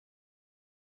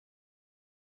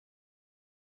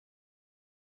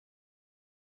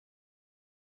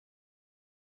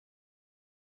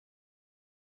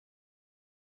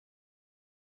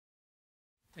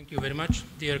Thank you very much,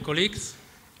 dear colleagues.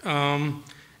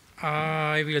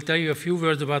 I will tell you a few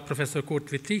words about Professor Kurt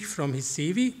Wüthrich from his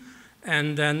CV,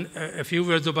 and then a few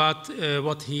words about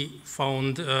what he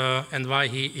found and why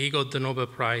he got the Nobel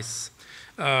Prize.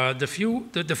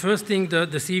 The first thing, the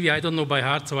CV, I don't know by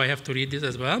heart, so I have to read it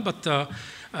as well, but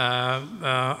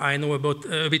I know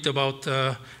a bit about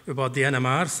the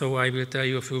NMR, so I will tell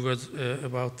you a few words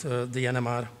about the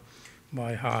NMR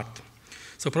by heart.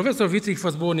 So Professor Wüthrich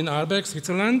was born in Aarberg,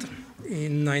 Switzerland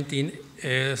in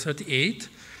 1938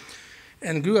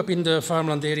 and grew up in the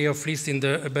farmland area of Flis in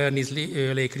the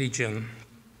Bernese Lake region.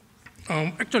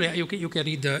 Actually, you can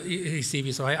read his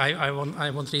CV, so I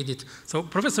won't read it. So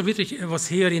Professor Wüthrich was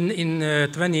here in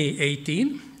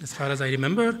 2018, as far as I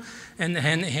remember, and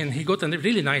he got a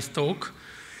really nice talk.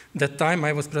 That time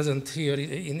I was present here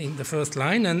in the first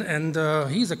line, and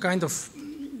he's a kind of,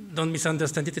 don't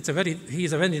misunderstand it,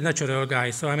 he's a very natural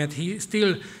guy. So I mean, he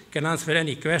still can answer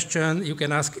any question. You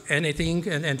can ask anything,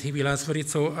 and he will answer it.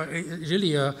 So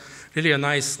really a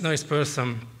nice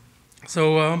person.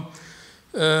 So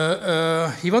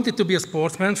he wanted to be a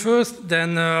sportsman first.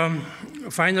 Then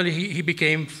finally he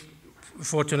became,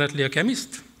 fortunately, a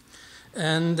chemist,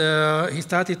 and he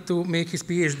started to make his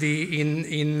PhD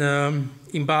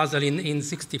in Basel in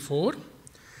 '64.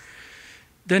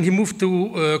 Then he moved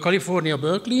to California,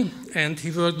 Berkeley, and he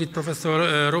worked with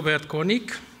Professor Robert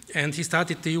Kornick, and he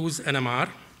started to use NMR,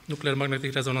 nuclear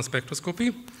magnetic resonance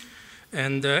spectroscopy.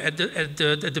 And at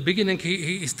the beginning,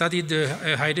 he studied the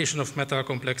hydration of metal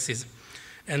complexes.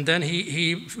 And then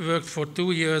he worked for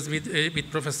 2 years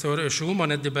with Professor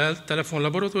Schumann at the Bell Telephone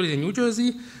Laboratory in New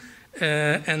Jersey.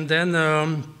 And then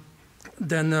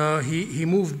he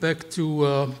moved back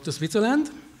to Switzerland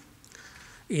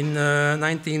in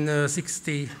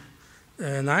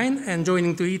 1969 and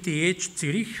joining to ETH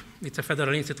Zurich. It's a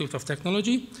Federal Institute of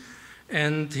Technology.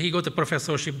 And he got a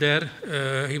professorship there.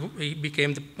 He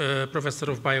became the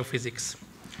professor of biophysics.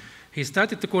 He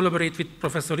started to collaborate with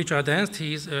Professor Richard Ernst.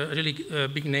 He's a really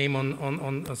big name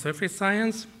on surface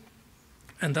science,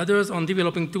 and others on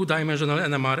developing two-dimensional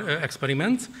NMR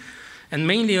experiments. And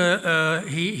mainly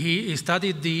he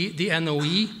studied the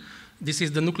NOE. This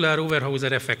is the nuclear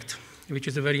Overhauser effect, which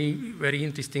is a very, very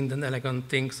interesting and elegant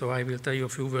thing, so I will tell you a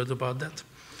few words about that.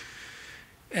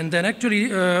 And then actually,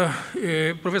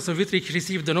 Professor Wüthrich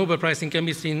received the Nobel Prize in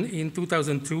Chemistry in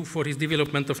 2002 for his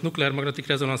development of nuclear magnetic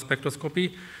resonance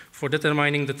spectroscopy for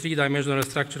determining the three-dimensional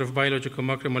structure of biological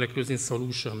macromolecules in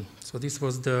solution. So this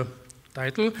was the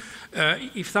title.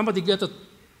 If somebody gets a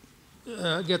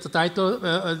title,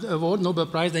 award, Nobel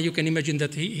Prize, then you can imagine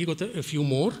that he got a few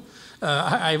more.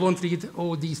 I won't read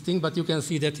all these things, but you can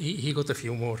see that he got a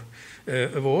few more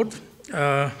awards.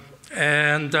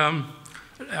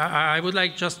 I would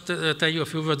like just to tell you a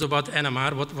few words about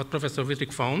NMR, what Professor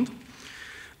Wüthrich found.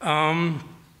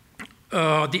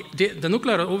 The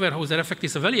nuclear Overhauser effect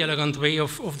is a very elegant way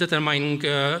of determining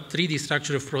 3D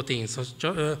structure of proteins. So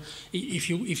if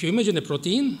you imagine a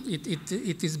protein,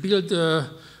 it is built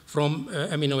from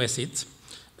amino acids.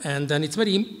 And then it's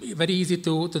very easy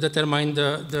to determine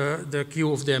the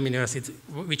Q of the amino acids,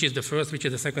 which is the first, which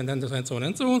is the second, and so on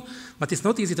and so on. But it's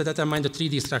not easy to determine the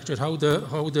 3D structure, how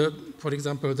for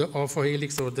example, the alpha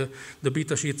helix or the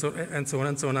beta sheets and so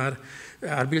on are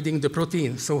building the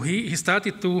protein. So he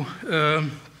started to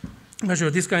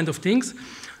measure these kind of things.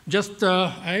 Just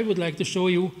I would like to show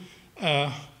you,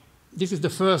 this is the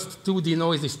first 2D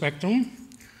noisy spectrum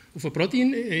of a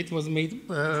protein. It was made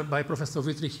by Professor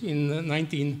Wüthrich in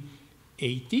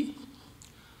 1980.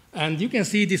 And you can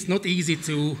see it's not easy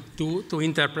to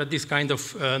interpret this kind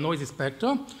of noisy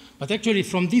spectra. But actually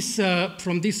from this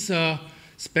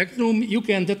spectrum, you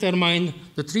can determine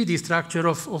the 3D structure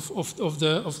of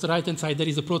the right-hand side. There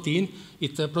is a protein.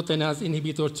 It's a proteinase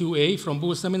inhibitor 2A from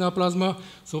bull seminal plasma.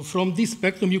 So from this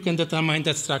spectrum, you can determine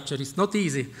that structure. It's not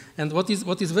easy. And what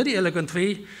is very elegant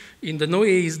way in the NOE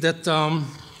is that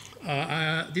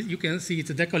you can see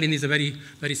the decalin is a very,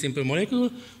 very simple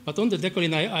molecule, but on the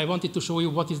decalin, I wanted to show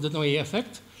you what is the NOE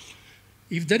effect.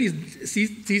 If there is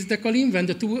cis decalin, when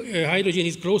the two hydrogen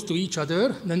is close to each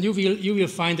other, then you will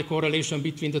find a correlation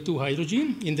between the two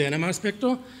hydrogen in the NMR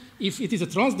spectra. If it is a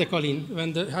trans decalin,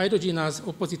 when the hydrogen are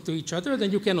opposite to each other,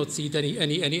 then you cannot see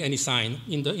any sign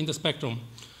in the spectrum.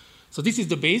 So this is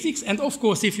the basics, and of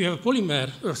course, if you have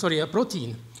a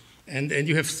protein, and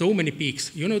you have so many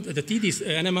peaks. You know, the TD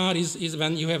NMR is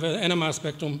when you have an NMR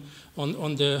spectrum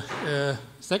on the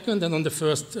second and on the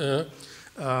first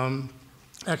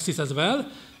axis as well.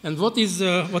 And what is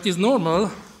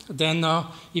normal, then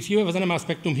if you have an NMR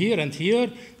spectrum here and here,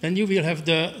 then you will have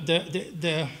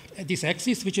this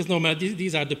axis, which is normal.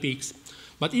 These are the peaks.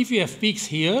 But if you have peaks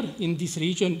here, in this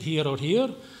region, here or here,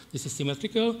 this is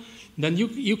symmetrical, then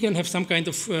you can have some kind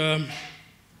of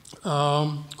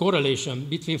correlation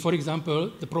between, for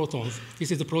example, the protons. This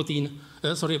is the protein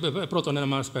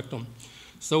NMR spectrum.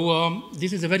 So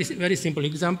this is a very simple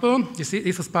example.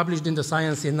 This was published in the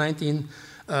Science in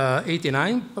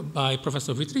 1989 by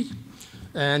Professor Wüthrich.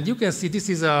 And you can see this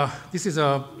is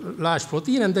a large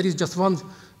protein, and there is just one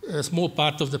small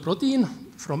part of the protein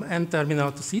from N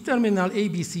terminal to C terminal. A,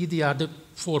 B, C, D are the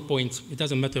 4 points. It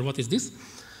doesn't matter what is this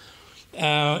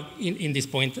in this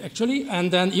point, actually.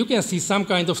 And then you can see some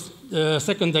kind of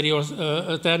secondary or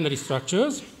ternary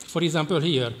structures. For example,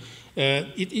 here.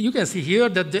 You can see here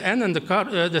that the N and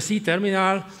the C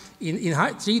terminal in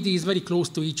 3D is very close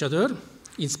to each other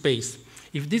in space.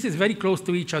 If this is very close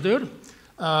to each other,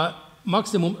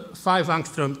 maximum 5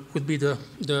 angstrom could be the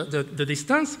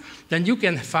distance, then you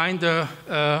can find a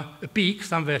peak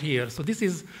somewhere here. So this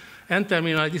is N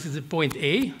terminal, this is the point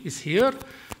A, is here.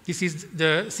 This is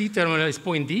the C terminal, is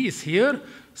point D, is here.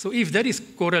 So if there is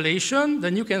correlation,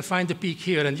 then you can find the peak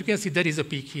here, and you can see there is a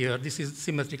peak here. This is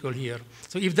symmetrical here.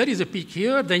 So if there is a peak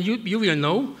here, then you will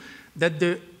know that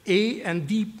the A and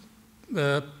D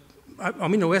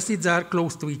amino acids are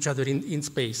close to each other in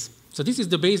space. So this is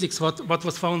the basics what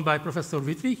was found by Professor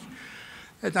Wüthrich.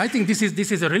 And I think this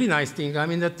is a really nice thing. I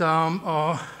mean that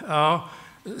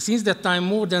since that time,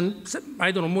 more than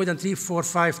 3,000,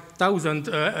 4,000,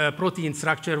 5,000 protein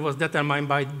structure was determined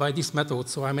by this method.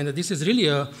 So I mean this is really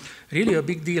a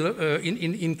big deal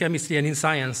in chemistry and in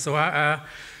science. So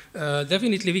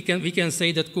definitely we can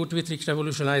say that Kurt Wüthrich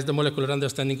revolutionized the molecular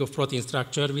understanding of protein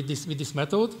structure with this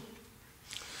method.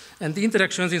 And the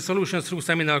interactions in solutions through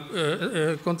seminal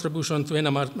contribution to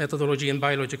NMR methodology and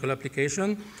biological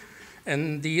application.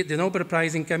 And the Nobel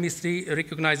Prize in Chemistry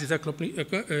recognizes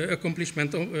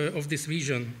accomplishment of this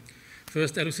vision,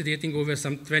 first elucidating over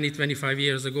some 25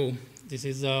 years ago. This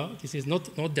is not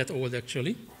that old,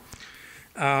 actually.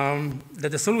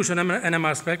 That the solution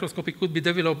NMR spectroscopy could be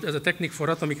developed as a technique for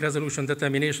atomic resolution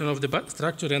determination of the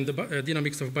structure and the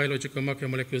dynamics of biological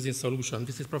macromolecules in solution.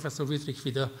 This is Professor Wüthrich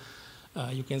with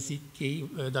you can see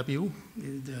KW,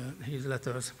 his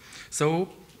letters. So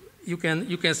you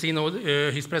can see now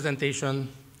his presentation,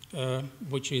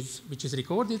 which is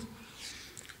recorded,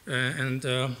 and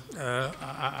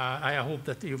I hope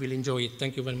that you will enjoy it.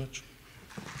 Thank you very much.